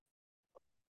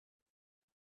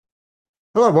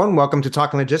Hello, everyone. Welcome to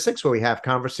Talking Logistics, where we have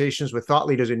conversations with thought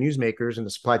leaders and newsmakers in the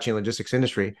supply chain logistics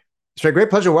industry. It's my great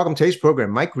pleasure to welcome today's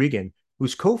program Mike Regan,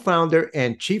 who's co-founder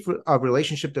and chief of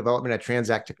relationship development at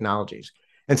Transact Technologies.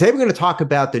 And today we're going to talk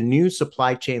about the new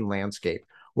supply chain landscape,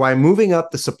 why moving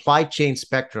up the supply chain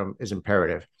spectrum is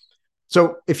imperative.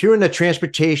 So, if you're a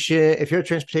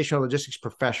transportation or logistics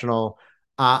professional,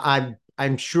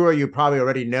 I'm sure you probably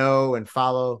already know and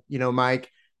follow, Mike.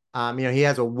 He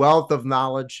has a wealth of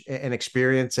knowledge and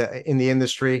experience in the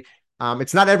industry.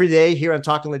 It's not every day here on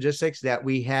Talking Logistics that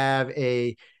we have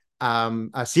a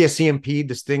CSCMP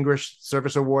Distinguished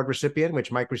Service Award recipient,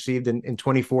 which Mike received in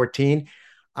 2014.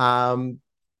 Um,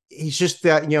 he's just,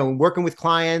 working with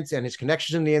clients and his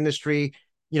connections in the industry.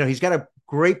 He's got a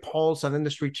great pulse on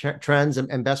industry trends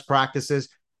and best practices,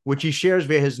 which he shares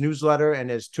via his newsletter and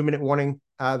his 2-minute warning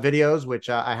videos, which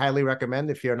I highly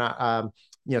recommend if you're not,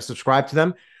 subscribed to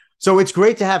them. So it's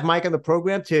great to have Mike on the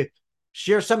program to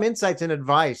share some insights and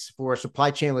advice for supply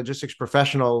chain logistics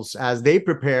professionals as they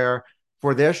prepare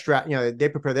for their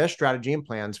strategy and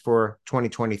plans for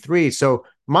 2023. So,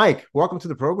 Mike, welcome to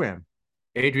the program.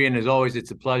 Adrian, as always, it's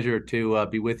a pleasure to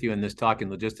be with you in this Talking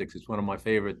Logistics. It's one of my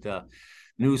favorite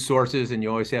news sources, and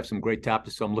you always have some great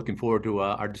topics. So I'm looking forward to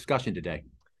our discussion today.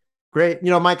 Great.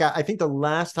 Mike, I think the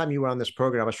last time you were on this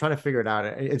program, I was trying to figure it out.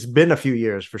 It's been a few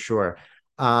years for sure.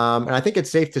 And I think it's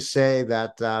safe to say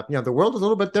that, the world is a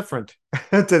little bit different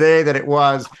today than it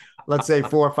was, let's say,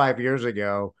 4 or 5 years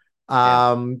ago.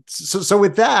 Yeah. So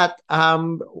with that,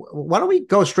 why don't we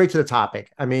go straight to the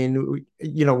topic? I mean,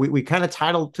 we kind of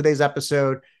titled today's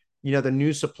episode, the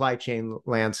new supply chain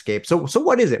landscape. So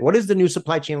what is it? What is the new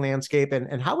supply chain landscape?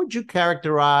 And how would you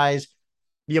characterize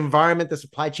the environment the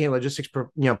supply chain logistics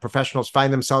professionals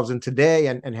find themselves in today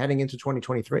and heading into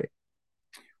 2023?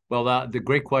 Well, the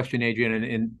great question, Adrian,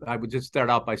 and I would just start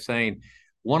out by saying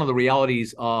one of the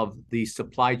realities of the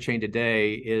supply chain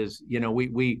today is,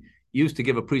 we used to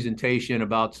give a presentation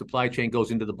about supply chain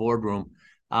goes into the boardroom,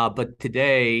 but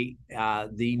today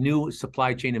the new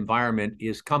supply chain environment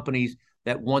is companies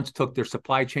that once took their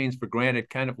supply chains for granted,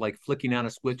 kind of like flicking on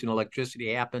a switch and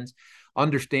electricity happens,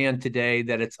 understand today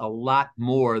that it's a lot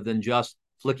more than just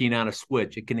flicking on a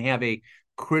switch. It can have a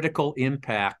critical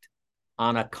impact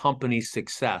on a company's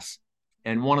success.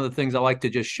 And one of the things I like to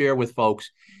just share with folks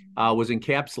was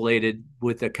encapsulated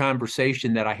with a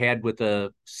conversation that I had with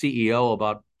the CEO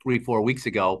about 3-4 weeks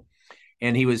ago.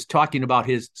 And he was talking about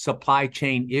his supply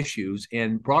chain issues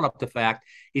and brought up the fact,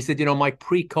 he said, Mike,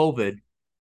 pre-COVID,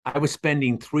 I was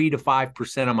spending 3 to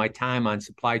 5% of my time on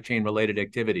supply chain related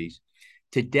activities.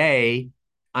 Today,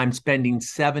 I'm spending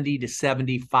 70 to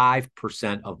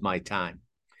 75% of my time.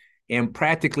 And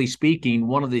practically speaking,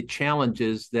 one of the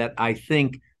challenges that I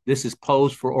think this is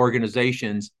posed for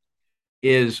organizations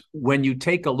is when you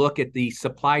take a look at the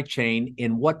supply chain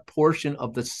and what portion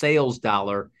of the sales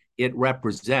dollar it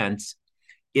represents,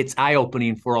 it's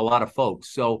eye-opening for a lot of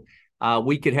folks. So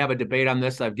we could have a debate on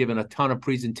this. I've given a ton of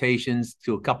presentations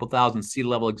to a couple thousand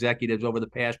C-level executives over the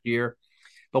past year.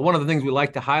 But one of the things we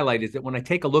like to highlight is that when I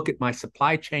take a look at my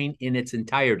supply chain in its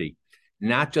entirety,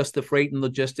 not just the freight and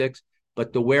logistics,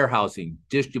 but the warehousing,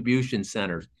 distribution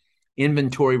centers,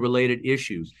 inventory-related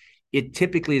issues, it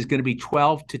typically is going to be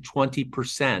 12 to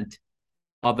 20%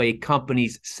 of a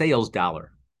company's sales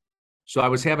dollar. So I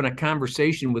was having a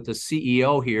conversation with the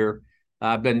CEO here.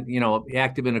 I've been,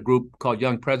 active in a group called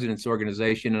Young Presidents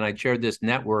Organization, and I chaired this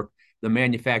network, the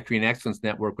Manufacturing Excellence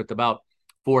Network, with about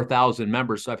 4,000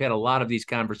 members. So I've had a lot of these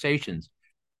conversations.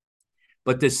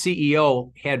 But the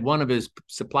CEO had one of his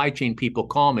supply chain people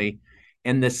call me,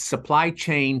 and the supply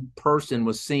chain person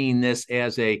was seeing this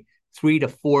as a $3 to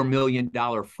 $4 million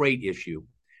freight issue.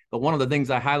 But one of the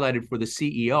things I highlighted for the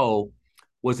CEO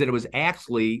was that it was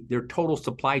actually their total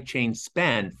supply chain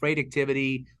spend, freight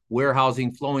activity,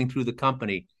 warehousing flowing through the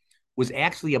company, was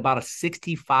actually about a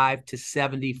 $65 to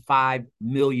 $75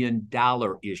 million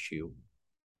issue.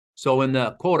 So in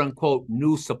the quote unquote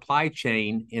new supply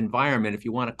chain environment, if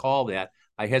you want to call that,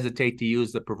 I hesitate to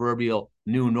use the proverbial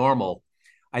new normal.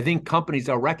 I think companies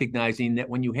are recognizing that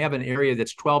when you have an area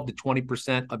that's 12 to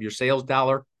 20% of your sales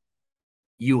dollar,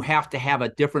 you have to have a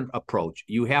different approach.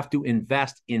 You have to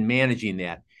invest in managing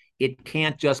that. It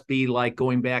can't just be like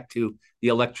going back to the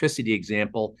electricity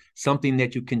example, something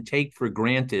that you can take for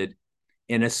granted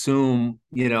and assume,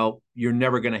 you're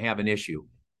never going to have an issue.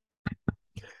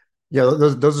 Yeah,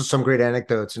 those are some great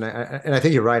anecdotes, and I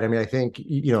think you're right. I mean, I think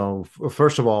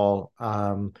first of all,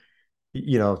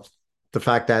 you know, the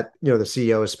fact that the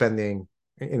CEO is spending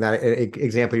in that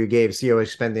example you gave, CEO is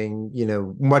spending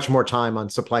much more time on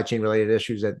supply chain related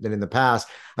issues than in the past.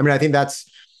 I mean, I think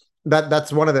that's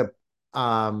one of the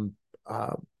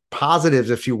positives,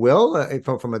 if you will,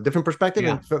 from a different perspective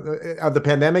Yeah. of the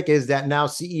pandemic is that now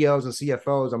CEOs and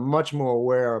CFOs are much more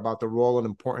aware about the role and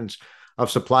importance of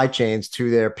supply chains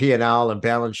to their P&L and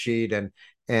balance sheet and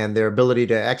their ability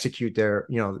to execute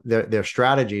their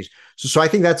strategies. So I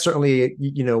think that's certainly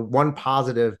one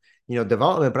positive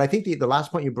development. But I think the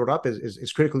last point you brought up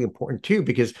is critically important too,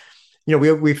 because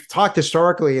we've talked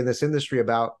historically in this industry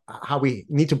about how we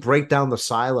need to break down the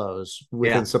silos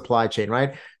within supply chain,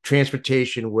 right?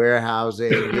 Transportation,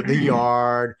 warehousing, the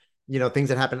yard, things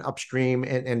that happen upstream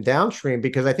and downstream,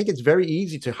 because I think it's very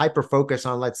easy to hyper focus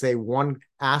on, let's say, one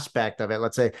aspect of it.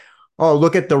 Let's say, oh,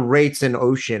 look at the rates in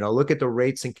ocean, or look at the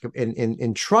rates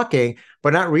in trucking,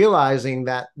 but not realizing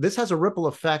that this has a ripple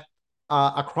effect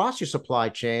across your supply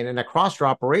chain and across your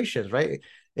operations, right?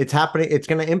 It's happening. It's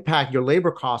going to impact your labor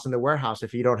costs in the warehouse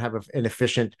if you don't have an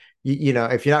efficient,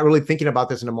 if you're not really thinking about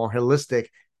this in a more holistic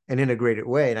and integrated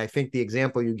way. And I think the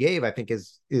example you gave, I think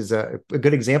is a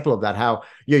good example of that. How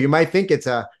you might think it's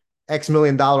a X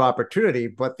million dollar opportunity,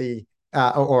 but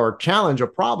or challenge or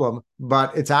problem,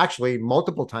 but it's actually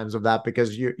multiple times of that,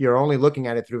 because you're only looking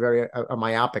at it through a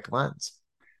myopic lens.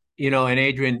 And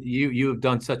Adrian, you've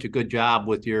done such a good job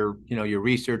with your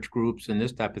research groups and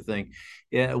this type of thing.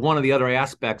 One of the other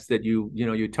aspects that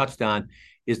you touched on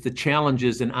is the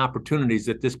challenges and opportunities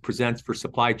that this presents for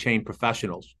supply chain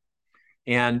professionals.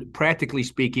 And practically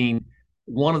speaking,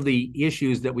 one of the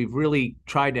issues that we've really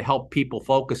tried to help people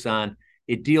focus on,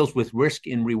 it deals with risk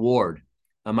and reward.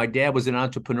 My dad was an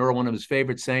entrepreneur. One of his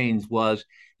favorite sayings was,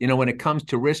 when it comes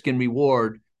to risk and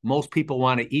reward, most people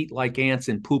want to eat like ants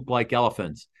and poop like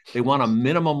elephants. They want a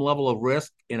minimum level of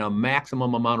risk and a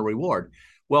maximum amount of reward.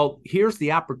 Well, here's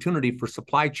the opportunity for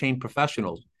supply chain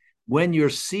professionals. When your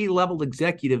C-level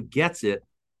executive gets it,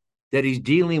 that he's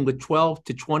dealing with 12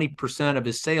 to 20% of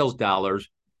his sales dollars,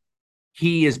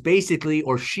 he is basically,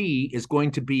 or she is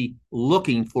going to be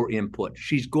looking for input.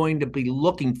 She's going to be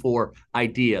looking for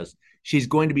ideas. She's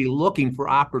going to be looking for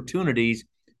opportunities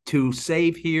to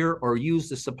save here or use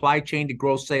the supply chain to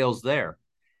grow sales there.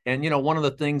 And, one of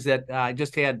the things that I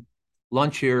just had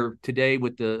lunch here today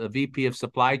with the VP of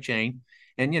supply chain,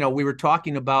 and, we were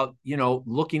talking about,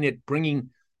 looking at bringing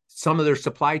some of their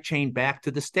supply chain back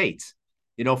to the States,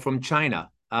 from China.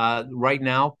 Right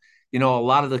now, a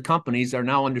lot of the companies are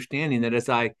now understanding that as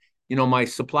my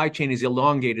supply chain is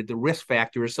elongated, the risk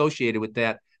factor associated with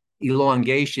that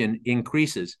elongation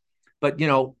increases. But,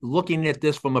 looking at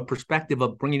this from a perspective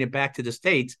of bringing it back to the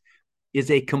States is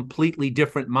a completely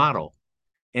different model.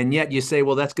 And yet you say,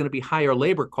 well, that's going to be higher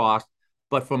labor cost.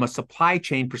 But from a supply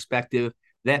chain perspective,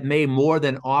 that may more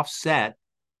than offset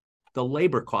the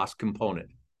labor cost component.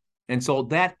 And so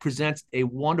that presents a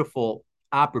wonderful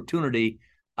opportunity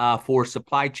for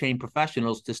supply chain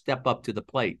professionals to step up to the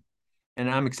plate. And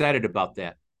I'm excited about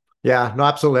that. Yeah, no,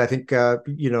 absolutely. I think, I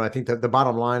think that the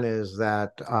bottom line is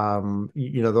that,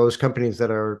 those companies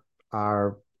that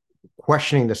are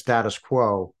questioning the status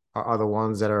quo are the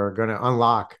ones that are going to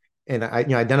unlock and,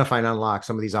 identify and unlock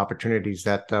some of these opportunities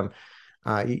that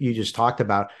you just talked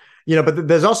about. But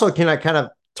there's also, kind of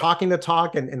talking the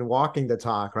talk and walking the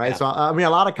talk, right? Yeah. So, a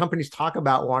lot of companies talk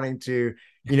about wanting to,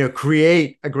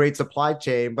 create a great supply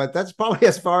chain, but that's probably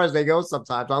as far as they go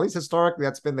sometimes. At least historically,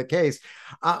 that's been the case.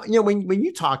 When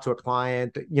you talk to a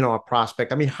client, a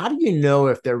prospect, how do you know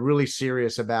if they're really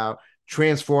serious about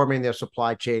transforming their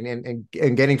supply chain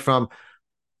and getting from,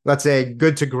 let's say,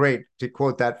 good to great, to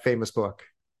quote that famous book?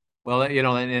 Well,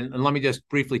 and let me just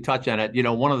briefly touch on it.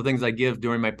 One of the things I give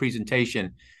during my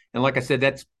presentation, and like I said,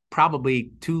 that's probably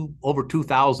over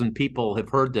 2,000 people have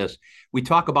heard this. We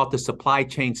talk about the supply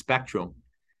chain spectrum,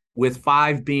 with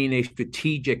 5 being a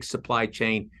strategic supply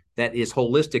chain that is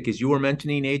holistic, as you were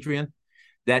mentioning, Adrian,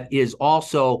 that is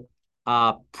also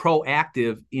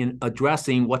proactive in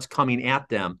addressing what's coming at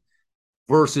them,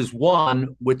 versus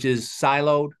 1, which is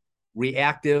siloed,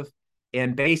 reactive,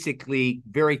 and basically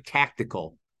very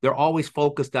tactical. They're always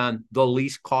focused on the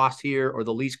least cost here or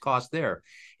the least cost there.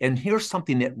 And here's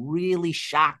something that really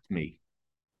shocked me.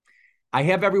 I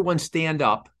have everyone stand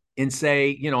up and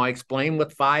say, I explain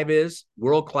what 5 is,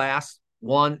 world-class,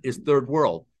 1 is third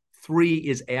world, 3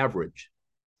 is average.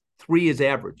 3 is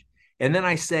average. And then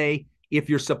I say, if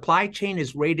your supply chain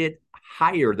is rated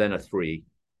higher than a 3,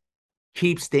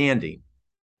 keep standing.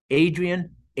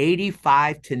 Adrian,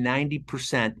 85 to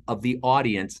 90% of the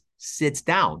audience sits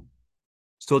down.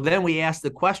 So then we ask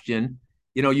the question,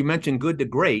 you mentioned good to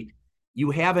great.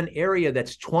 You have an area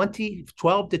that's 12 to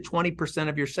 20%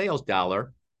 of your sales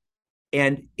dollar,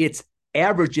 and it's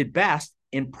average at best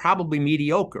and probably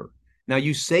mediocre. Now,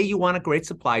 you say you want a great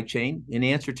supply chain in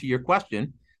answer to your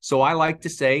question. So I like to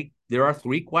say there are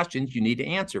 3 questions you need to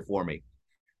answer for me.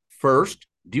 First,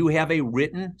 do you have a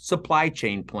written supply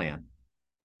chain plan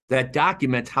that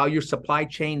documents how your supply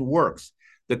chain works,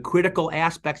 the critical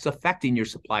aspects affecting your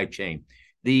supply chain,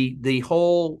 the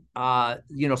whole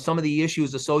some of the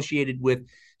issues associated with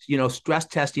stress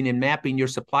testing and mapping your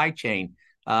supply chain.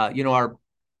 Our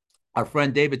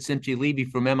friend David Simchi-Levy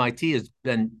from MIT has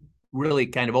been really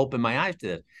kind of opened my eyes to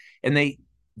this, and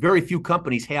very few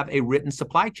companies have a written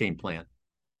supply chain plan.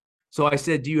 So I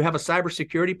said, do you have a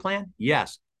cybersecurity plan?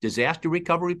 Yes. Disaster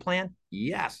recovery plan?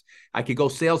 Yes. I could go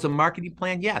sales and marketing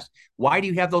plan? Yes. Why do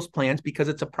you have those plans? Because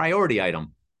it's a priority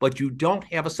item, but you don't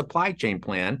have a supply chain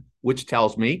plan, which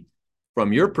tells me,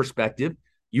 from your perspective,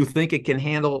 you think it can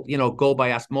handle, go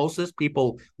by osmosis,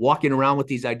 people walking around with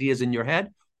these ideas in your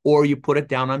head, or you put it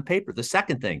down on paper. The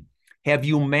second thing, have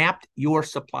you mapped your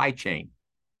supply chain?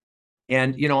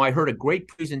 And, I heard a great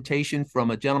presentation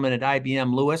from a gentleman at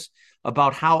IBM, Lewis,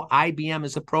 about how IBM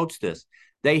has approached this.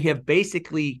 They have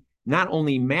basically not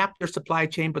only mapped their supply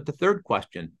chain, but the third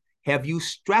question, have you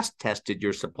stress tested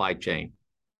your supply chain?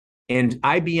 And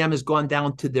IBM has gone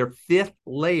down to their 5th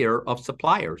layer of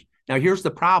suppliers. Now, here's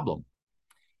the problem.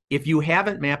 If you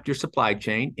haven't mapped your supply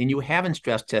chain and you haven't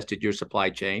stress tested your supply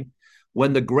chain,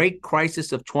 when the great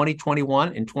crisis of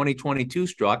 2021 and 2022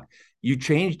 struck, you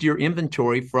changed your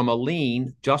inventory from a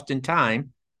lean just in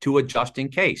time to a just in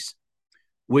case,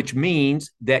 which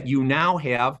means that you now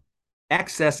have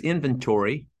excess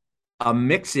inventory, a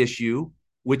mix issue,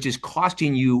 which is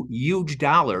costing you huge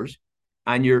dollars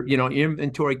on your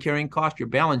inventory carrying cost, your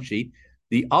balance sheet.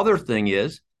 The other thing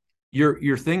is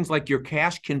your things like your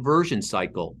cash conversion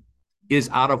cycle is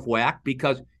out of whack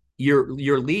because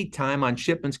your lead time on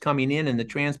shipments coming in the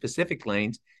Trans-Pacific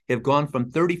lanes have gone from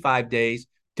 35 days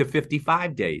to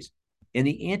 55 days. And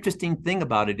the interesting thing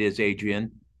about it is,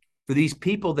 Adrian, for these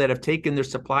people that have taken their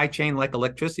supply chain like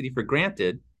electricity for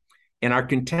granted and are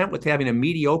content with having a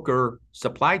mediocre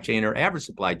supply chain or average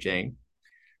supply chain,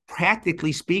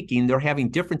 practically speaking, they're having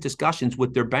different discussions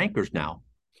with their bankers now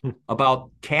about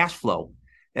cash flow.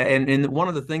 And one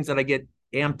of the things that I get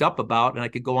amped up about, and I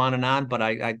could go on, but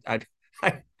I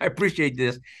appreciate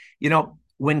this.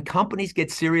 When companies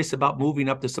get serious about moving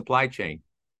up the supply chain,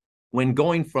 when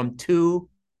going from 2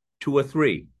 to a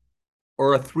 3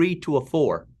 or a 3 to a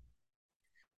 4,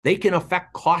 they can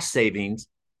affect cost savings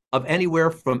of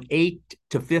anywhere from 8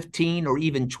 to 15 or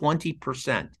even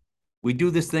 20%. We do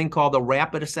this thing called the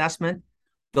rapid assessment.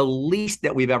 The least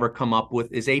that we've ever come up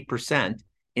with is 8%.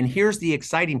 And here's the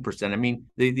exciting percent. I mean,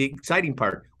 the exciting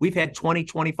part, we've had 20,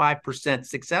 25%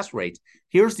 success rates.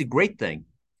 Here's the great thing.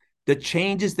 The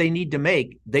changes they need to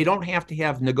make, they don't have to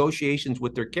have negotiations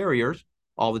with their carriers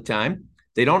all the time.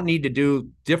 They don't need to do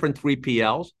different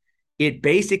 3PLs. It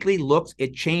basically looks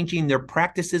at changing their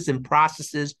practices and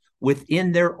processes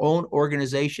within their own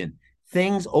organization,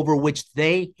 things over which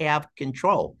they have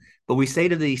control. But we say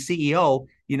to the CEO,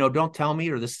 don't tell me,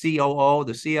 or the COO,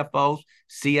 the CFO,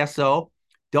 CSO,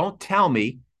 don't tell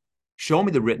me, show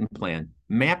me the written plan,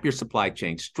 map your supply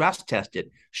chain, stress test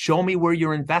it, show me where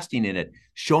you're investing in it,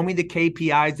 show me the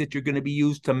KPIs that you're going to be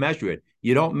used to measure it.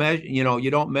 You don't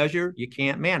measure, you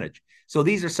can't manage. So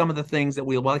these are some of the things that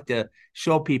we like to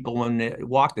show people when they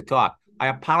walk the talk. I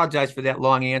apologize for that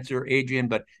long answer, Adrian,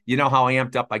 but you know how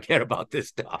amped up I get about this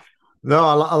stuff. No,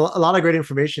 a lot of great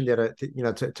information there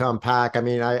to unpack. I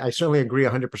mean, I certainly agree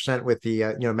 100% with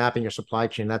the mapping your supply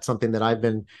chain. That's something that I've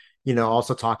been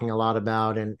also talking a lot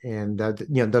about and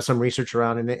does some research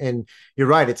around. And you're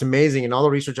right, it's amazing. And all the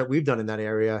research that we've done in that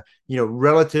area,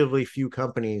 relatively few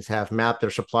companies have mapped their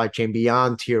supply chain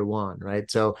beyond tier 1, right?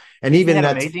 So, and even Isn't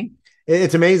that amazing?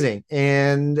 It's amazing.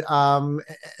 And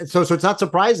so it's not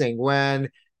surprising when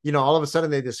all of a sudden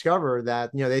they discover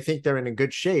that they think they're in a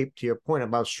good shape, to your point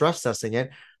about stress testing it,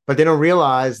 but they don't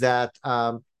realize that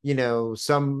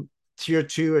some tier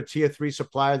 2 or tier 3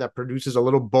 supplier that produces a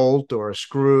little bolt or a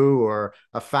screw or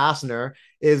a fastener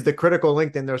is the critical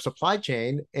link in their supply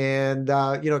chain, and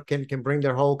can bring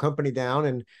their whole company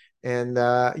down and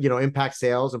impact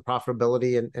sales and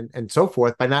profitability and so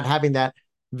forth by not having that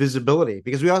visibility.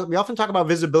 Because we often talk about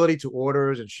visibility to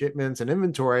orders and shipments and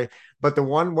inventory, but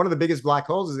one of the biggest black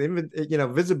holes is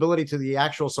visibility to the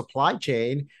actual supply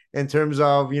chain in terms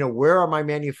of where are my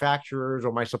manufacturers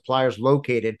or my suppliers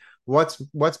located,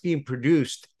 what's being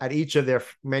produced at each of their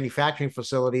manufacturing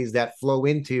facilities that flow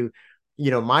into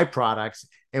my products,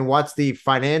 and what's the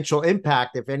financial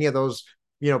impact if any of those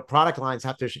product lines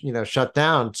have to shut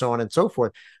down, so on and so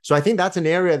forth. So I think that's an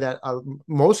area that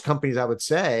most companies, I would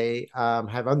say,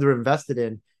 have underinvested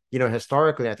in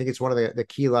historically. I think it's one of the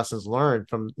key lessons learned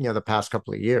from the past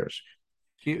couple of years.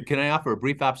 Can I offer a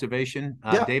brief observation?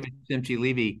 Yeah. David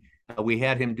Simchi-Levy We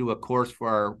had him do a course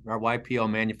for our YPO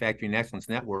Manufacturing Excellence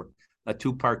Network, a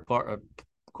two-part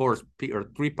course or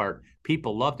three-part.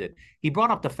 People loved it. He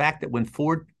brought up the fact that when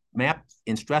Ford mapped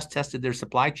and stress tested their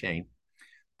supply chain,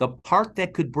 the part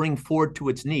that could bring Ford to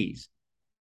its knees,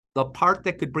 the part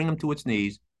that could bring them to its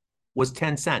knees was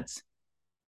 10 cents.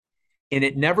 And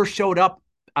it never showed up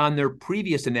on their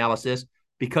previous analysis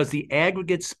because the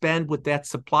aggregate spend with that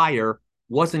supplier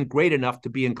wasn't great enough to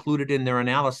be included in their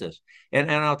analysis.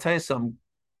 And I'll tell you something,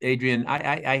 Adrian,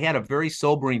 I had a very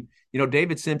sobering,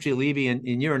 David Simchi-Levy,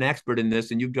 and you're an expert in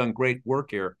this, and you've done great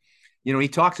work here. He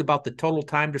talks about the total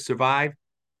time to survive,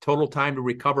 total time to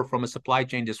recover from a supply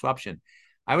chain disruption.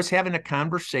 I was having a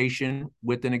conversation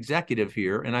with an executive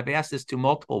here, and I've asked this to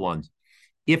multiple ones.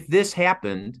 If this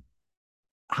happened,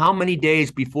 how many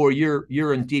days before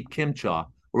you're in deep kimchi,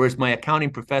 or as my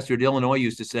accounting professor at Illinois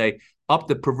used to say, up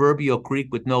the proverbial creek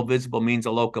with no visible means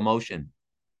of locomotion?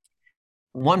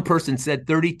 One person said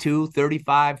 32,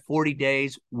 35, 40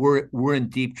 days, we're in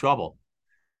deep trouble.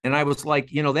 And I was like,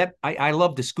 that I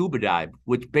love to scuba dive,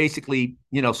 which basically,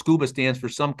 scuba stands for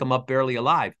some come up barely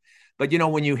alive. But,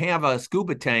 when you have a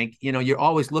scuba tank, you're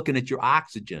always looking at your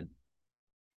oxygen.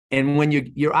 And when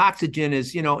your oxygen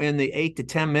is, in the 8 to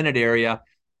 10 minute area,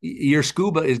 your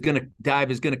scuba is going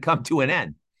to come to an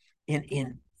end.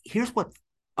 And here's what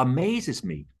amazes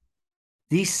me.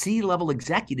 These C-level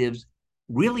executives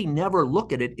really never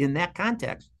look at it in that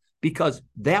context, because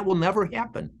that will never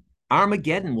happen.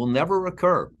 Armageddon will never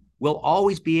occur. We'll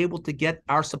always be able to get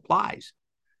our supplies.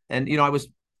 And,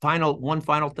 one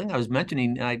final thing I was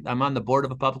mentioning, I'm on the board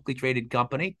of a publicly traded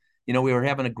company. We were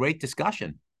having a great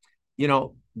discussion.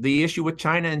 The issue with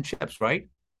China and chips, right?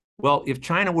 Well, if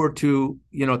China were to,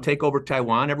 take over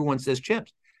Taiwan, everyone says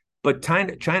chips. But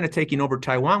China taking over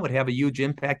Taiwan would have a huge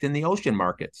impact in the ocean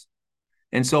markets.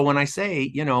 And so when I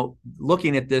say,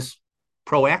 looking at this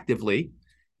proactively,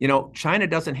 China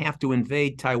doesn't have to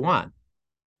invade Taiwan.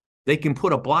 They can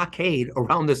put a blockade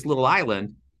around this little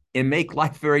island and make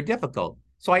life very difficult.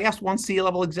 So I asked one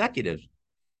C-level executive,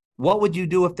 what would you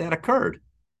do if that occurred?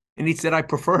 And he said, I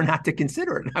prefer not to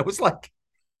consider it. And I was like,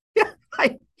 yeah,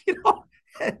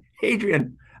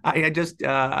 Adrian,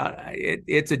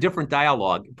 it's a different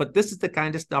dialogue. But this is the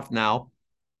kind of stuff now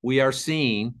we are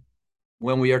seeing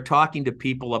when we are talking to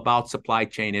people about supply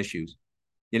chain issues.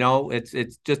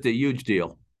 It's just a huge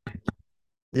deal.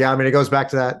 Yeah, I mean, it goes back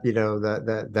to that,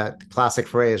 that classic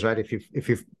phrase, right? If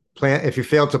you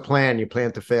fail to plan, you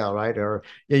plan to fail, right? Or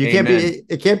it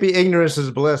can't be ignorance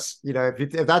is bliss.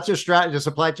 If that's your strategy, your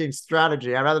supply chain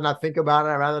strategy, I'd rather not think about it.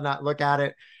 I'd rather not look at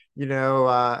it. I'm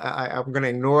going to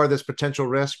ignore this potential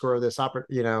risk or this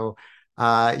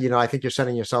I think you're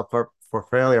setting yourself up for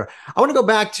failure. I want to go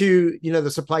back to,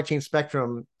 the supply chain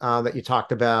spectrum that you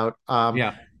talked about.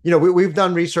 We've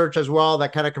done research as well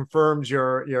that kind of confirms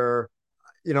your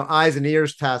eyes and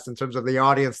ears test in terms of the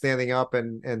audience standing up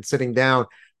and sitting down.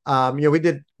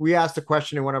 We asked a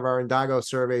question in one of our Indago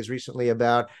surveys recently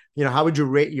about, how would you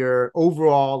rate your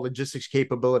overall logistics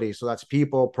capability? So that's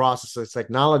people, processes,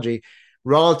 technology,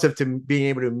 relative to being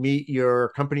able to meet your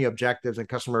company objectives and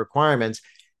customer requirements.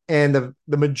 And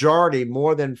the majority,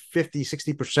 more than 50,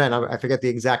 60%, I forget the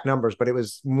exact numbers, but it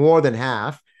was more than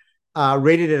half,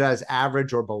 rated it as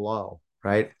average or below.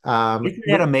 Right. Isn't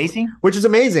that amazing? Which is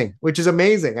amazing.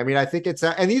 I mean, I think it's,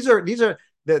 and these are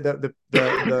the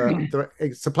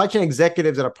supply chain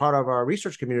executives that are part of our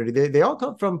research community. They all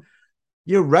come from,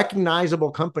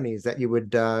 recognizable companies that you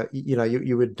would,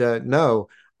 you would know.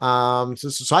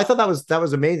 So I thought that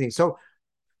was amazing. So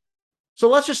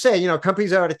let's just say,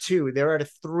 companies are at a 2, they're at a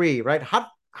 3, right?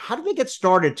 How do they get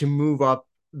started to move up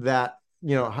that,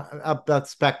 up that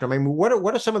spectrum? I mean, what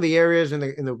are some of the areas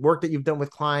in the work that you've done with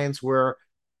clients where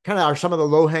kind of are some of the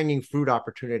low hanging fruit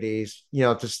opportunities,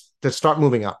 to start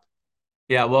moving up?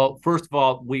 Yeah, well, first of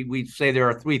all, we say there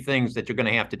are 3 things that you're going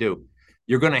to have to do.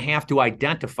 You're going to have to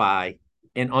identify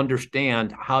and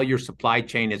understand how your supply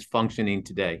chain is functioning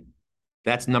today.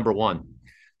 That's number 1.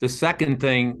 The second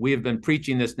thing, we have been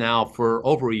preaching this now for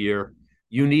over a year,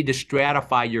 you need to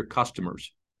stratify your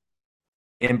customers.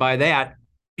 And by that,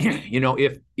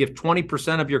 if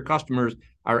 20% of your customers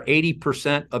are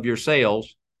 80% of your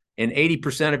sales and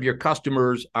 80% of your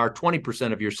customers are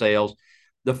 20% of your sales,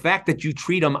 the fact that you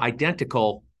treat them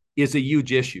identical is a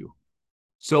huge issue.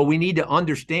 So we need to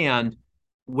understand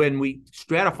when we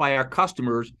stratify our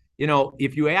customers,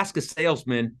 if you ask a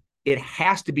salesman, it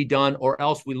has to be done or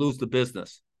else we lose the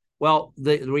business. Well,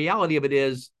 the reality of it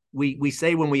is we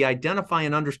say when we identify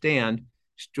and understand,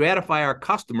 stratify our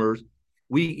customers,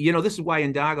 this is why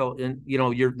Indago and,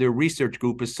 their research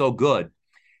group is so good,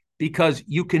 because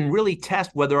you can really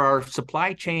test whether our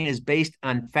supply chain is based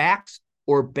on facts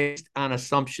or based on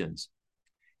assumptions.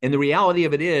 And the reality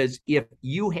of it is, if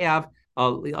you have a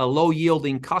low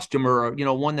yielding customer,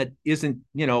 or, one that isn't,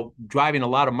 driving a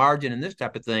lot of margin and this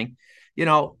type of thing,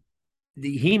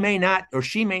 he may not, or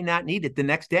she may not need it the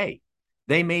next day.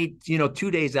 They may, 2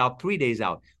 days out, 3 days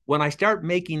out. When I start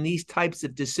making these types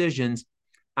of decisions,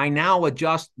 I now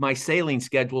adjust my sailing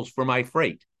schedules for my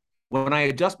freight. When I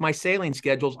adjust my sailing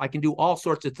schedules, I can do all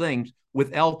sorts of things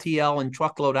with LTL and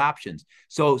truckload options.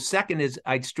 So second is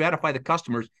I stratify the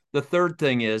customers. The third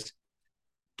thing is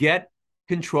get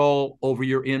control over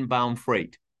your inbound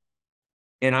freight.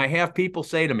 And I have people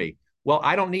say to me, well,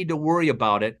 I don't need to worry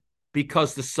about it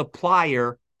because the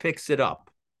supplier picks it up.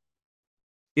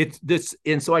 It's this.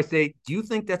 And so I say, do you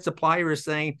think that supplier is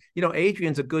saying,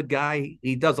 Adrian's a good guy,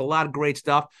 he does a lot of great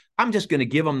stuff, I'm just going to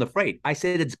give him the freight? I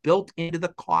said, it's built into the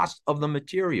cost of the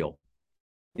material.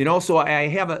 So I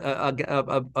have a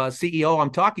CEO I'm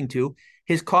talking to,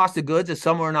 his cost of goods is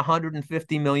somewhere in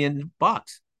 $150 million.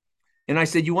 And I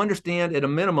said, you understand, at a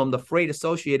minimum, the freight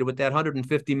associated with that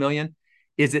 $150 million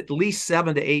is at least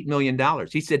 $7 to $8 million.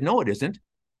 He said, no, it isn't,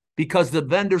 because the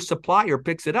vendor supplier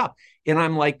picks it up. And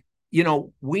I'm like,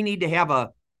 we need to have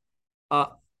a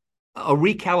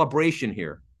recalibration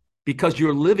here, because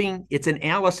it's an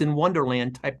Alice in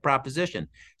Wonderland type proposition.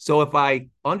 So if I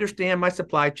understand my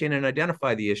supply chain and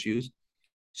identify the issues,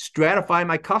 stratify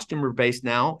my customer base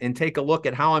now and take a look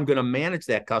at how I'm going to manage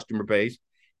that customer base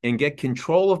and get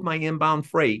control of my inbound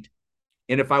freight.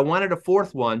 And if I wanted a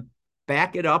fourth one,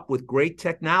 back it up with great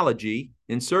technology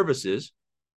and services,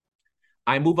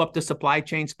 I move up the supply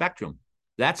chain spectrum.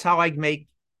 That's how I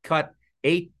cut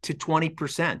 8 to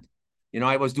 20%.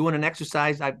 I was doing an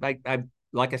exercise. I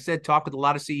like I said, talk with a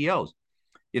lot of CEOs,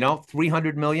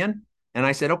 300 million. And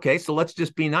I said, okay, so let's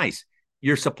just be nice.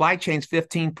 Your supply chain's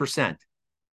 15%.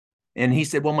 And he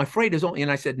said, well, my freight is only,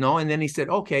 and I said, no. And then he said,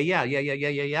 okay, yeah.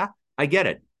 I get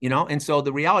it, And so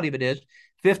the reality of it is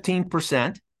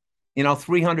 15%,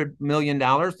 $300 million,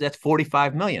 that's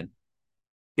 45 million.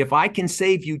 If I can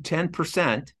save you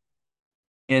 10%,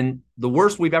 and the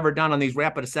worst we've ever done on these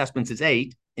rapid assessments is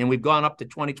 8, and we've gone up to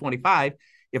 2025.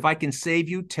 If I can save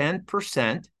you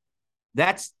 10%,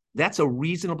 that's a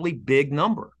reasonably big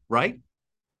number, right?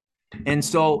 And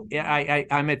so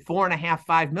I'm at 4.5,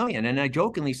 5 million. And I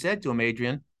jokingly said to him,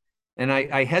 Adrian, and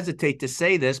I hesitate to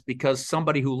say this because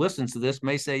somebody who listens to this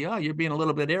may say, oh, you're being a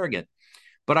little bit arrogant.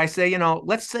 But I say,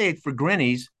 let's say for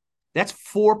Grinny's, that's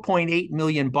 $4.8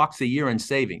 million a year in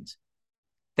savings.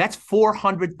 That's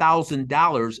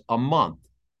 $400,000 a month.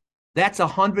 That's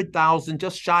 $100,000,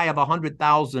 just shy of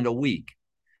 $100,000 a week.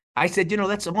 I said,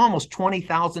 that's almost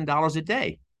 $20,000 a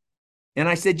day. And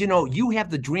I said, you have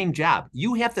the dream job.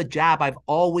 You have the job I've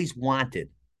always wanted.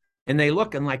 And they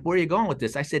look and like, where are you going with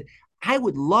this? I said, I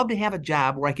would love to have a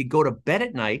job where I could go to bed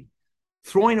at night,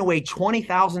 throwing away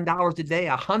 $20,000 a day,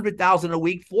 $100,000 a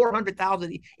week,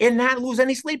 $400,000, and not lose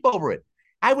any sleep over it.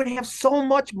 I would have so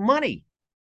much money.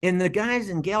 And the guys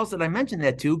and gals that I mentioned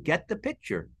that to get the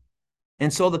picture.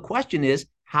 And so the question is,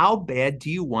 how bad do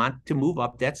you want to move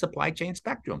up that supply chain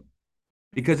spectrum?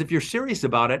 Because if you're serious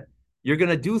about it, you're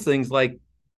going to do things like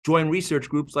join research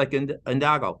groups like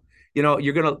Indago.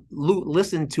 You're going to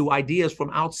listen to ideas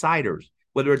from outsiders,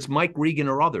 whether it's Mike Regan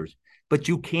or others. But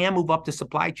you can move up the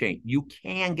supply chain. You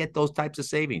can get those types of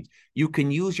savings. You can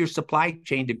use your supply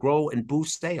chain to grow and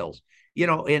boost sales.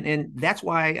 And that's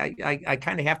why I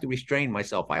kind of have to restrain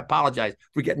myself. I apologize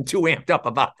for getting too amped up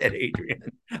about that, Adrian.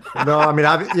 No, I mean,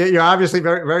 you're obviously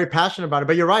very, very passionate about it,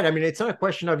 but you're right. I mean, it's not a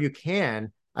question of you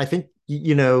can. I think,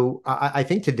 I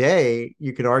think today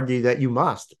you could argue that you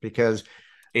must, because,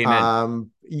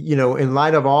 Amen. In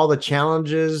light of all the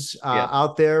challenges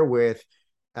out there with,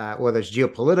 whether it's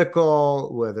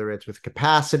geopolitical, whether it's with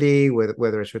capacity,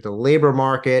 whether it's with the labor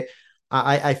market,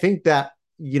 I think that,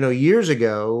 years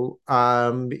ago,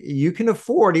 you can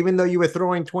afford, even though you were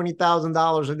throwing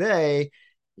 $20,000 a day,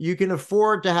 you can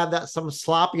afford to have some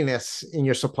sloppiness in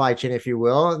your supply chain, if you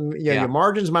will. And your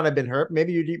margins might have been hurt.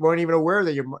 Maybe you weren't even aware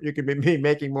that you could be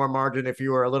making more margin if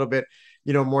you were a little bit,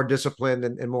 more disciplined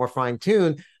and more fine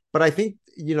tuned. But I think,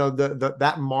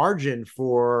 that margin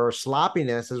for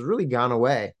sloppiness has really gone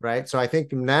away, right? So I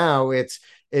think now it's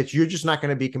you're just not going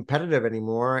to be competitive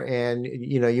anymore, and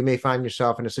you may find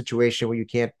yourself in a situation where you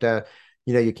can't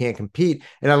you can't compete.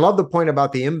 And I love the point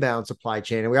about the inbound supply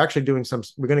chain, and we're actually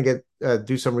we're going to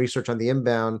do some research on the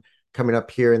inbound coming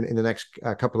up here in the next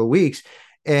couple of weeks.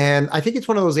 And I think it's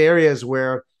one of those areas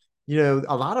where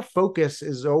a lot of focus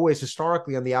is always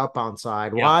historically on the outbound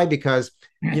side. Why? Because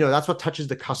that's what touches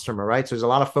the customer, right? So there's a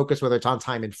lot of focus, whether it's on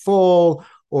time in full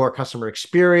or customer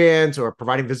experience or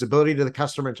providing visibility to the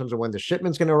customer in terms of when the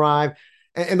shipment's going to arrive.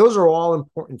 And those are all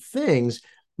important things.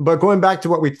 But going back to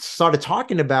what we started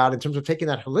talking about in terms of taking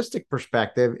that holistic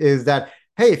perspective is that,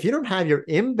 hey, if you don't have your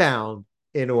inbound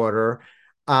in order,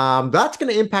 that's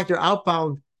going to impact your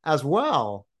outbound as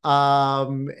well.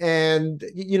 And,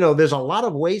 there's a lot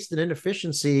of waste and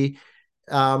inefficiency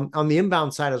on the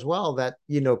inbound side as well that,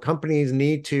 companies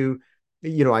need to,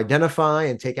 identify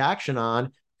and take action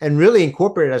on and really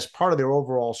incorporate it as part of their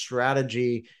overall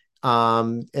strategy,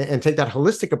 and take that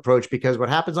holistic approach, because what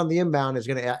happens on the inbound is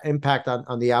going to impact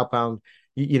on the outbound,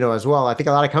 as well. I think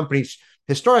a lot of companies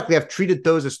historically have treated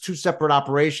those as two separate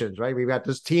operations, right? We've got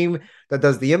this team that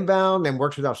does the inbound and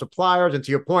works with our suppliers. And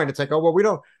to your point, it's like, oh, well,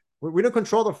 we don't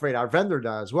control the freight. Our vendor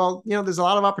does. Well, there's a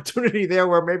lot of opportunity there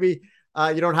where maybe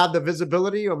you don't have the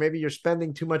visibility, or maybe you're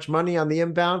spending too much money on the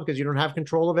inbound because you don't have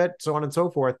control of it, so on and so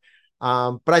forth.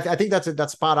 But I think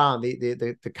that's spot on,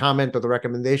 the comment or the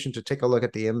recommendation to take a look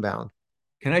at the inbound.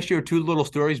 Can I share two little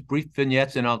stories, brief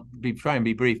vignettes, and I'll try and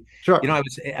be brief. Sure.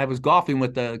 I was golfing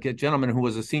with a gentleman who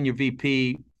was a senior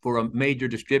VP for a major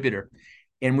distributor,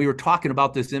 and we were talking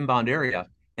about this inbound area,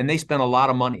 and they spent a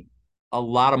lot of money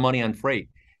on freight.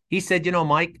 He said,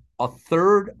 Mike, a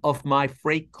third of my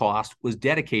freight cost was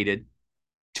dedicated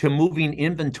to moving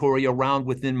inventory around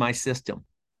within my system.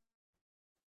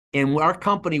 And our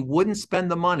company wouldn't spend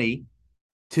the money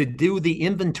to do the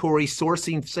inventory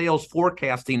sourcing, sales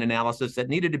forecasting analysis that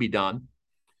needed to be done.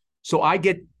 So I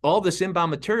get all this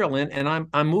inbound material in, and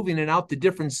I'm moving it out to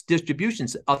different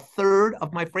distributions. A third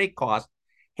of my freight cost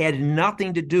had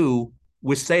nothing to do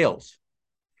with sales.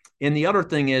 And the other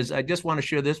thing is, I just want to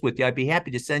share this with you. I'd be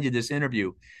happy to send you this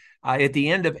interview. At the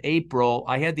end of April,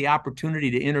 I had the opportunity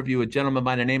to interview a gentleman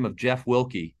by the name of Jeff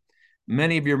Wilke.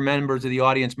 Many of your members of the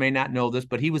audience may not know this,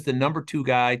 but he was the number 2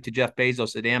 guy to Jeff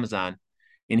Bezos at Amazon.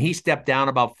 And he stepped down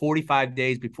about 45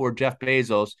 days before Jeff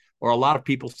Bezos, or a lot of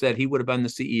people said he would have been the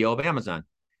CEO of Amazon.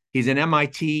 He's an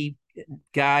MIT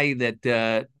guy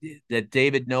that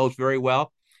David knows very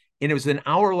well. And it was an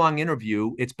hour-long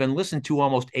interview. It's been listened to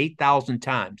almost 8,000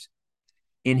 times.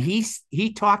 And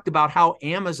he talked about how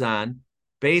Amazon,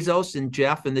 Bezos and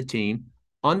Jeff and the team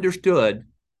understood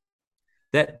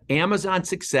that Amazon's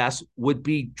success would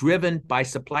be driven by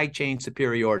supply chain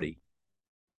superiority.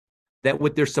 That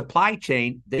with their supply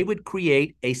chain, they would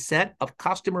create a set of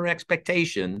customer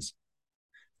expectations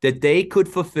that they could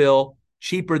fulfill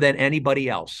cheaper than anybody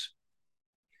else.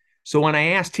 So when I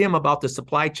asked him about the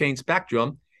supply chain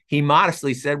spectrum, he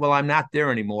modestly said, well, I'm not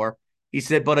there anymore. He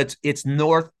said, but it's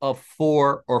north of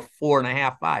 4 or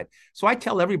 4.5, 5. So I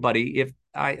tell everybody, if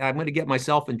I'm going to get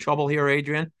myself in trouble here,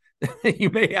 Adrian, you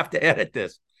may have to edit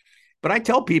this. But I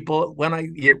tell people when I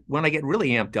get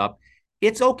really amped up,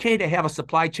 it's okay to have a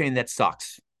supply chain that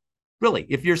sucks. Really,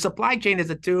 if your supply chain is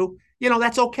a 2,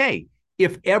 that's okay.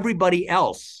 If everybody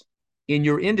else in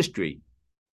your industry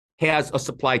has a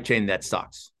supply chain that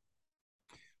sucks.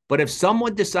 But if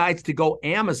someone decides to go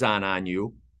Amazon on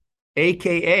you,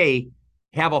 AKA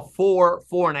have a 4,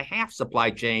 4.5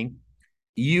 supply chain,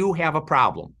 you have a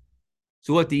problem.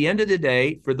 So at the end of the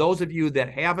day, for those of you that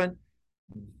haven't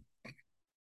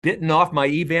bitten off my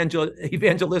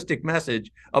evangelistic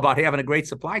message about having a great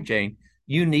supply chain,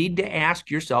 you need to ask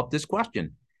yourself this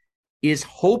question. Is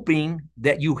hoping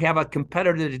that you have a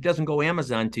competitor that doesn't go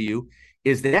Amazon to you,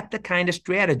 is that the kind of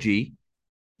strategy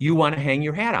you want to hang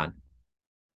your hat on?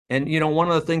 And, one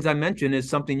of the things I mentioned is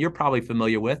something you're probably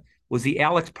familiar with, was the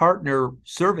AlixPartner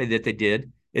survey that they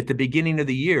did at the beginning of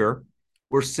the year,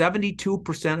 where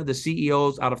 72% of the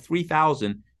CEOs out of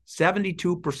 3,000,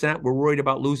 72% were worried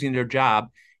about losing their job.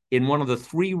 And one of the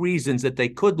 3 reasons that they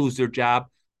could lose their job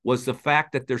was the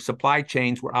fact that their supply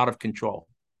chains were out of control.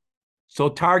 So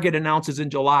Target announces in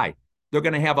July, they're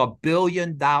going to have $1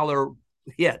 billion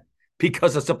hit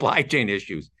because of supply chain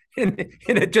issues. And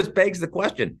it just begs the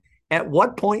question, at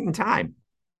what point in time,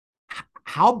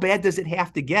 how bad does it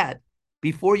have to get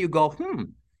before you go,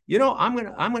 I'm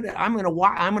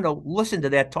gonna listen to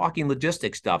that Talking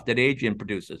Logistics stuff that Adrian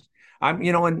produces.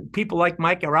 And people like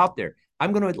Mike are out there.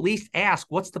 I'm going to at least ask,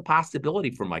 what's the possibility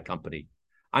for my company?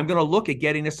 I'm going to look at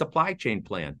getting a supply chain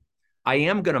plan. I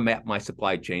am going to map my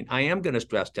supply chain. I am going to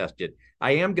stress test it.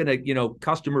 I am going to,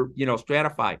 customer,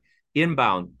 stratify,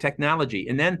 inbound, technology.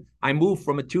 And then I move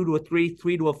from a 2 to a 3,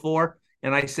 3 to a 4,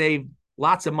 and I save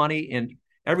lots of money, and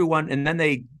then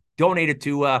they donate it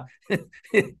to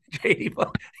JD.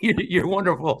 You're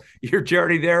wonderful. Your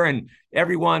charity there, and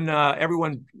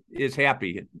everyone is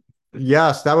happy.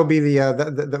 Yes, that would be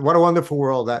the what a wonderful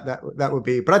world that would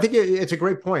be. But I think it's a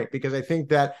great point, because I think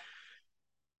that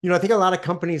I think a lot of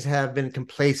companies have been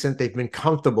complacent. They've been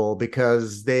comfortable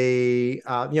because they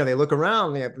look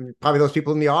around. They have, probably those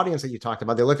people in the audience that you talked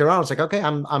about. They look around. It's like, okay,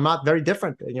 I'm not very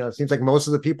different. It seems like most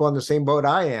of the people on the same boat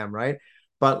I am, right?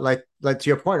 But like to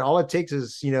your point, all it takes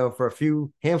is for a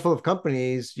few handful of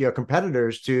companies,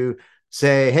 competitors to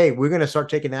say, hey, we're going to start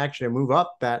taking action and move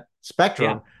up that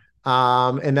spectrum.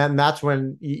 Yeah. And then that's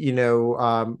when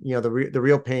the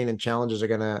real pain and challenges are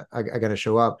gonna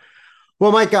show up.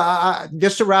 Well, Mike,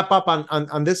 just to wrap up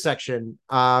on this section,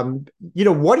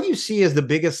 what do you see as the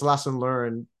biggest lesson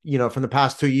learned, from the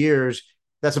past 2 years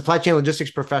that supply chain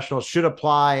logistics professionals should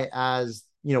apply as,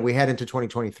 we head into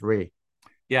 2023?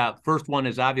 Yeah. First one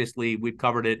is obviously we've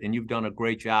covered it and you've done a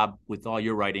great job with all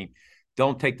your writing.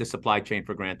 Don't take the supply chain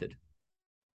for granted.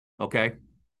 Okay.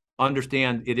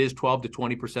 Understand it is 12 to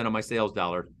 20% of my sales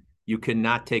dollar. You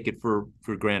cannot take it for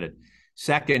granted.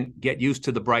 Second, get used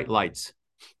to the bright lights.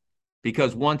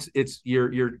 Because once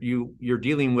you're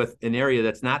dealing with an area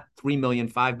that's not 3 million,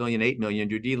 5 million, 8 million,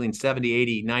 you're dealing 70,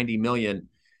 80, 90 million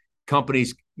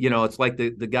companies. It's like the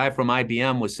guy from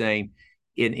IBM was saying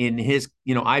in his,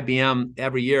 IBM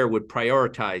every year would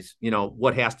prioritize,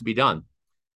 what has to be done.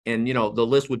 And, the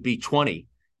list would be 20.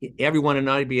 Everyone in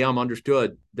IBM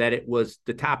understood that it was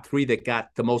the top 3 that got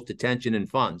the most attention and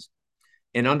funds.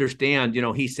 And understand,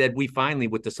 he said, we finally,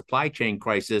 with the supply chain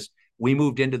crisis, we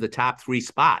moved into the top 3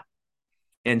 spot.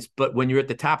 But when you're at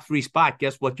the top 3 spot,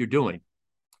 guess what you're doing?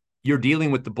 You're dealing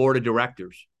with the board of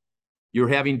directors. You're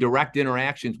having direct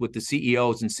interactions with the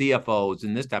CEOs and CFOs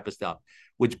and this type of stuff,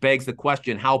 which begs the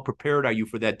question, how prepared are you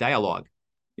for that dialogue?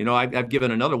 I've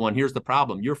given another one. Here's the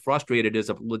problem. You're frustrated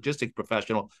as a logistics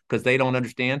professional because they don't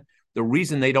understand. The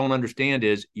reason they don't understand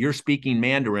is you're speaking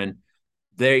Mandarin.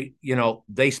 They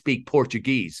speak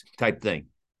Portuguese type thing.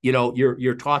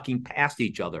 You're talking past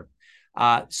each other.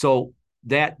 So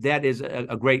that is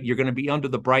a great, you're going to be under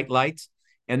the bright lights.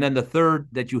 And then the third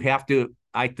that you have to,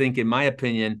 I think, in my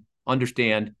opinion,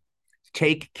 understand,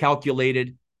 take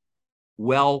calculated,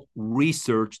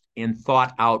 well-researched and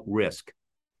thought out risk.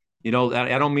 I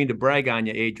don't mean to brag on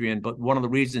you, Adrian, but one of the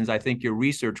reasons I think your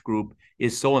research group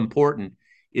is so important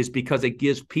is because it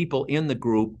gives people in the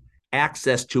group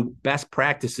access to best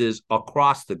practices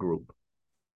across the group.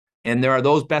 And there are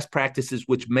those best practices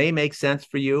which may make sense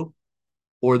for you,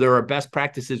 or there are best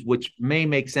practices which may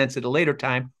make sense at a later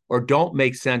time or don't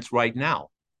make sense right now.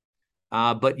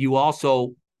 But you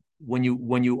also, when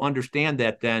you understand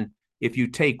that, then if you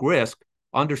take risk,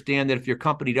 understand that if your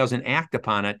company doesn't act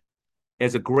upon it,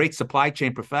 as a great supply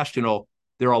chain professional,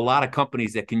 there are a lot of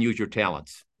companies that can use your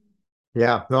talents.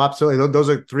 Yeah, no, absolutely. Those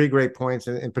are 3 great points.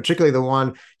 And particularly the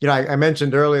one, I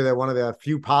mentioned earlier that one of the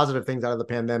few positive things out of the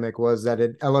pandemic was that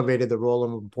it elevated the role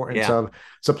and importance of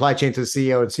supply chain to the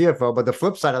CEO and CFO. But the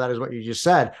flip side of that is what you just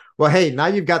said. Well, hey, now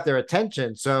you've got their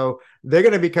attention. So they're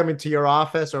going to be coming to your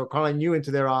office or calling you into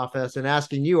their office and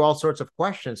asking you all sorts of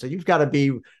questions. So you've got to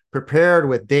be prepared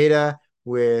with data,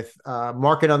 with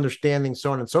market understanding,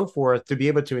 so on and so forth, to be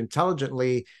able to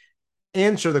intelligently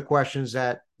answer the questions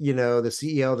that the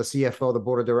CEO, the CFO, the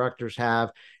board of directors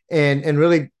have, and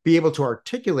really be able to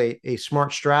articulate a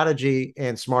smart strategy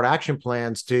and smart action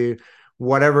plans to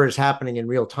whatever is happening in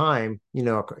real time,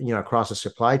 across the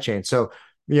supply chain. So,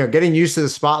 getting used to the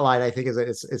spotlight, I think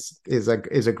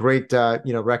is a great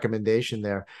recommendation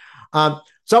there.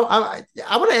 So I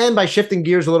want to end by shifting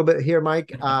gears a little bit here,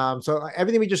 Mike. So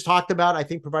everything we just talked about, I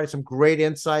think, provided some great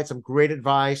insights, some great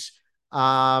advice.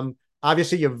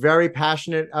 Obviously, you're very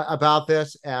passionate about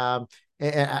this, as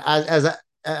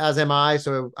am I.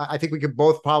 So I think we could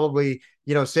both probably,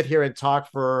 sit here and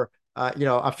talk for,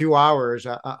 a few hours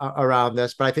around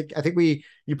this. But I think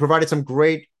you provided some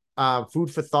great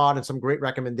food for thought and some great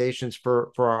recommendations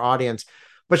for our audience.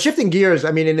 But shifting gears,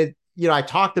 I mean, I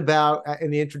talked about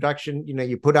in the introduction,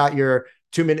 you put out your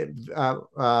 2-minute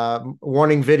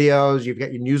warning videos. You've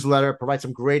got your newsletter, provide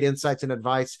some great insights and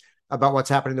advice about what's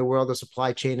happening in the world of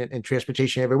supply chain and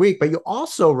transportation every week. But you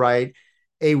also write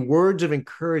a words of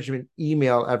encouragement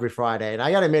email every Friday. And I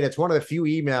got to admit, it's one of the few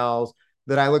emails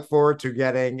that I look forward to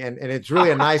getting. And it's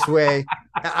really a nice way.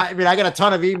 I mean, I get a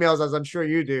ton of emails, as I'm sure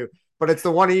you do, but it's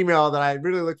the one email that I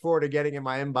really look forward to getting in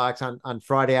my inbox on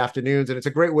Friday afternoons. And it's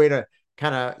a great way to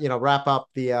kind of, wrap up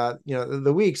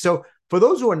the week. So for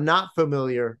those who are not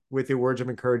familiar with your words of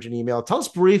encouragement email, tell us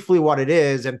briefly what it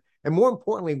is. And more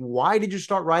importantly, why did you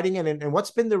start writing it? And what's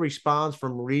been the response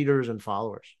from readers and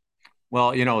followers?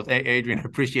 Well, Adrian, I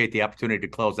appreciate the opportunity to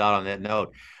close out on that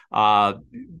note.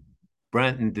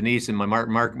 Brent and Denise and my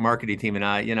marketing team and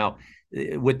I,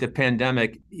 with the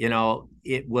pandemic,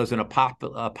 it was an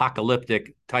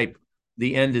apocalyptic type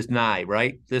the end is nigh,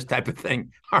 right? This type of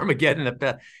thing, Armageddon, and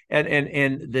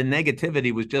the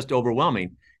negativity was just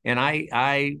overwhelming. And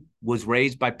I was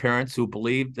raised by parents who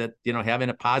believed that, having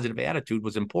a positive attitude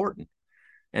was important.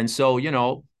 And so,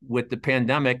 with the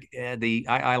pandemic,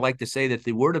 I like to say that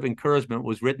the word of encouragement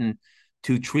was written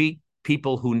to treat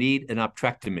people who need an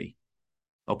optrectomy.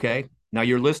 Okay. Now,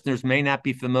 your listeners may not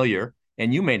be familiar,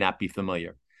 and you may not be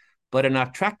familiar, but an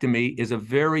optrectomy is a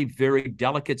very, very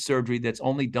delicate surgery that's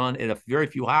only done at a very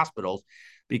few hospitals,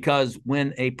 because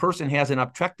when a person has an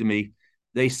optrectomy,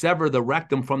 they sever the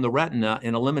rectum from the retina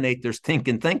and eliminate their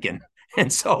stinking thinking.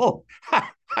 And so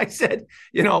I said,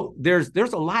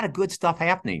 there's a lot of good stuff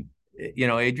happening,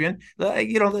 Adrian.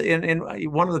 And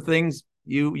one of the things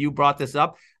you brought this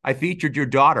up, I featured your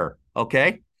daughter,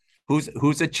 okay,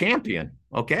 who's a champion,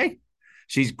 okay.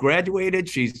 She's graduated.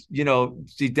 She's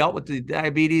dealt with the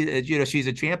diabetes. She's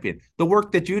a champion. The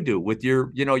work that you do with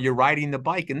you're riding the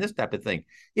bike and this type of thing.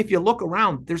 If you look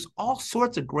around, there's all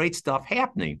sorts of great stuff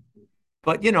happening.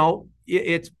 But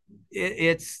it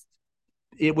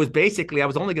was basically, I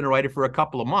was only going to write it for a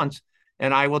couple of months,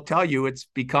 and I will tell you, it's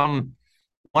become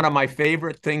one of my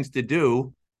favorite things to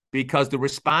do, because the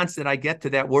response that I get to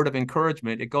that word of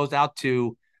encouragement, it goes out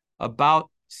to about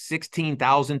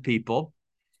 16,000 people.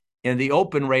 And the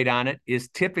open rate on it is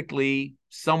typically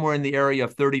somewhere in the area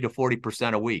of 30 to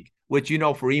 40% a week, which,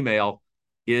 for email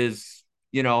is,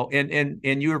 and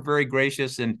you're very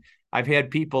gracious. And I've had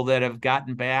people that have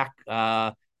gotten back.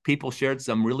 People shared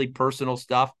some really personal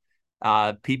stuff.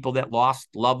 People that lost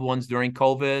loved ones during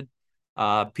COVID.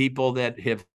 People that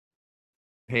have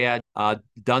had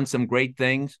done some great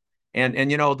things. And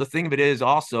the thing of it is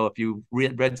also, if you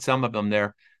read some of them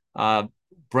there,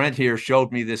 Brent here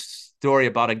showed me this story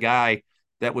about a guy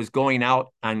that was going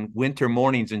out on winter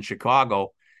mornings in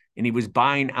Chicago, and he was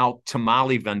buying out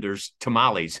tamale vendors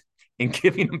tamales and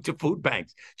giving them to food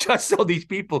banks just so these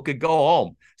people could go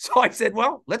home. So I said,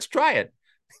 well, let's try it.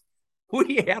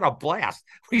 We had a blast.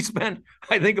 We spent,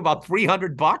 I think, about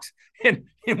 $300, and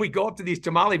we go up to these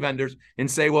tamale vendors and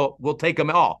say, well, we'll take them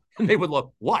all. And they would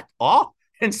look, what, all?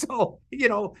 And so,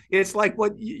 it's like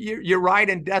what you're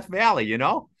riding Death Valley,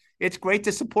 It's great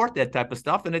to support that type of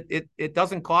stuff, and it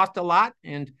doesn't cost a lot.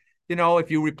 And,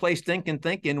 if you replace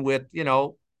thinking with,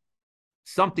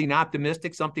 something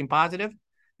optimistic, something positive,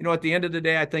 at the end of the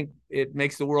day, I think it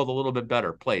makes the world a little bit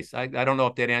better place. I don't know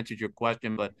if that answers your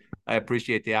question, but I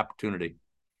appreciate the opportunity.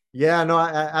 Yeah, no,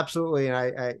 I absolutely. And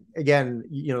I again,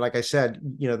 like I said,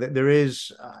 there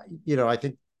is, I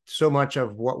think so much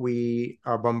of what we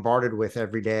are bombarded with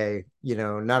every day,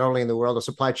 not only in the world of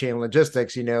supply chain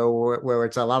logistics, where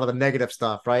it's a lot of the negative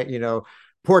stuff, right?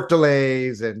 Port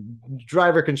delays and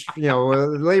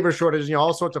labor shortages,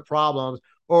 all sorts of problems.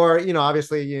 Or,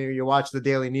 obviously, you watch the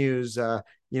daily news,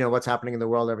 what's happening in the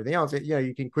world, everything else.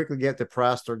 You can quickly get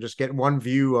depressed or just get one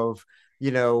view of,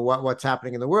 what's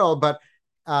happening in the world. But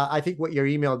I think what your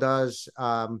email does,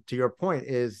 to your point,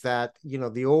 is that,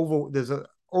 there's an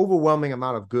overwhelming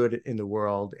amount of good in the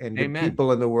world, and good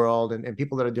people in the world, and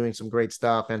people that are doing some great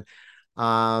stuff. And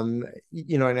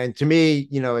and to me,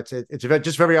 it's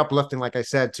just very uplifting, like I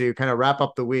said, to kind of wrap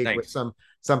up the week with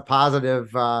some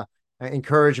positive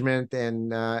encouragement.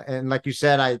 And like you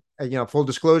said, I full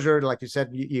disclosure, like you said,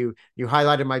 you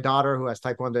highlighted my daughter, who has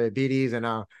type 1 diabetes, and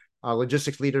our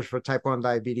logistics leaders for type 1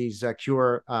 diabetes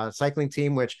cure cycling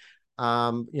team, which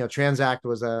TransAct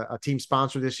was a team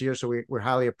sponsor this year, so we're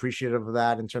highly appreciative of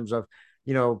that, in terms of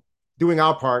doing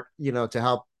our part to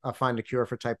help find a cure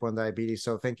for type 1 diabetes.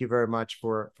 So thank you very much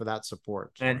for that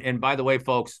support. And by the way,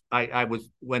 folks, I was,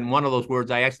 when one of those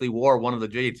words, I actually wore one of the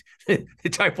J's, the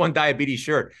type 1 diabetes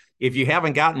shirt. If you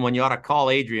haven't gotten one, you ought to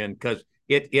call Adrian, because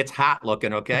it's hot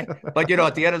looking, okay? But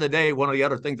at the end of the day, one of the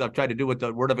other things I've tried to do with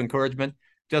the word of encouragement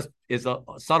just is a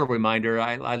subtle reminder.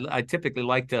 I typically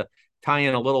like to tie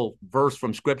in a little verse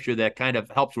from scripture that kind of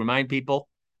helps remind people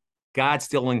God's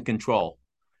still in control.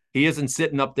 He isn't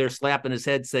sitting up there slapping his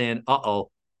head saying,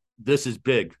 uh-oh, this is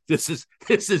big. This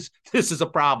is a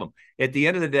problem. At the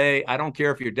end of the day, I don't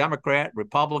care if you're Democrat,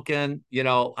 Republican,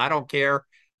 I don't care.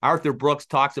 Arthur Brooks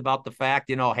talks about the fact,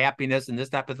 happiness and this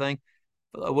type of thing.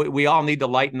 We all need to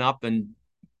lighten up. And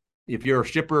if you're a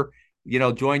shipper,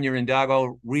 join your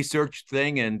Indago research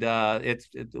thing, and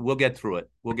we'll get through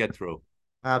it. We'll get through.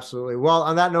 Absolutely. Well,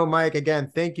 on that note, Mike,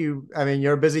 again, thank you. I mean,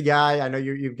 you're a busy guy. I know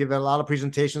you've given a lot of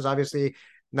presentations, obviously,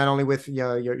 not only with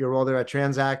your role there at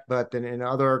TransAct, but in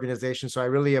other organizations. So I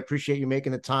really appreciate you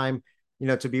making the time,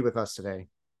 to be with us today.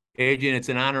 Adrian, it's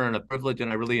an honor and a privilege,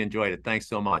 and I really enjoyed it. Thanks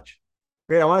so much.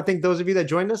 Great. I want to thank those of you that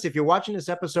joined us. If you're watching this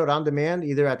episode on demand,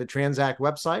 either at the TransAct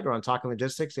website or on Talking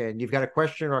Logistics, and you've got a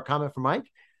question or a comment for Mike,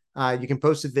 you can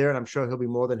post it there, and I'm sure he'll be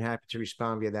more than happy to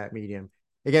respond via that medium.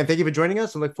 Again, thank you for joining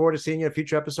us, and look forward to seeing you in a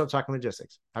future episode talking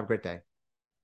logistics. Have a great day.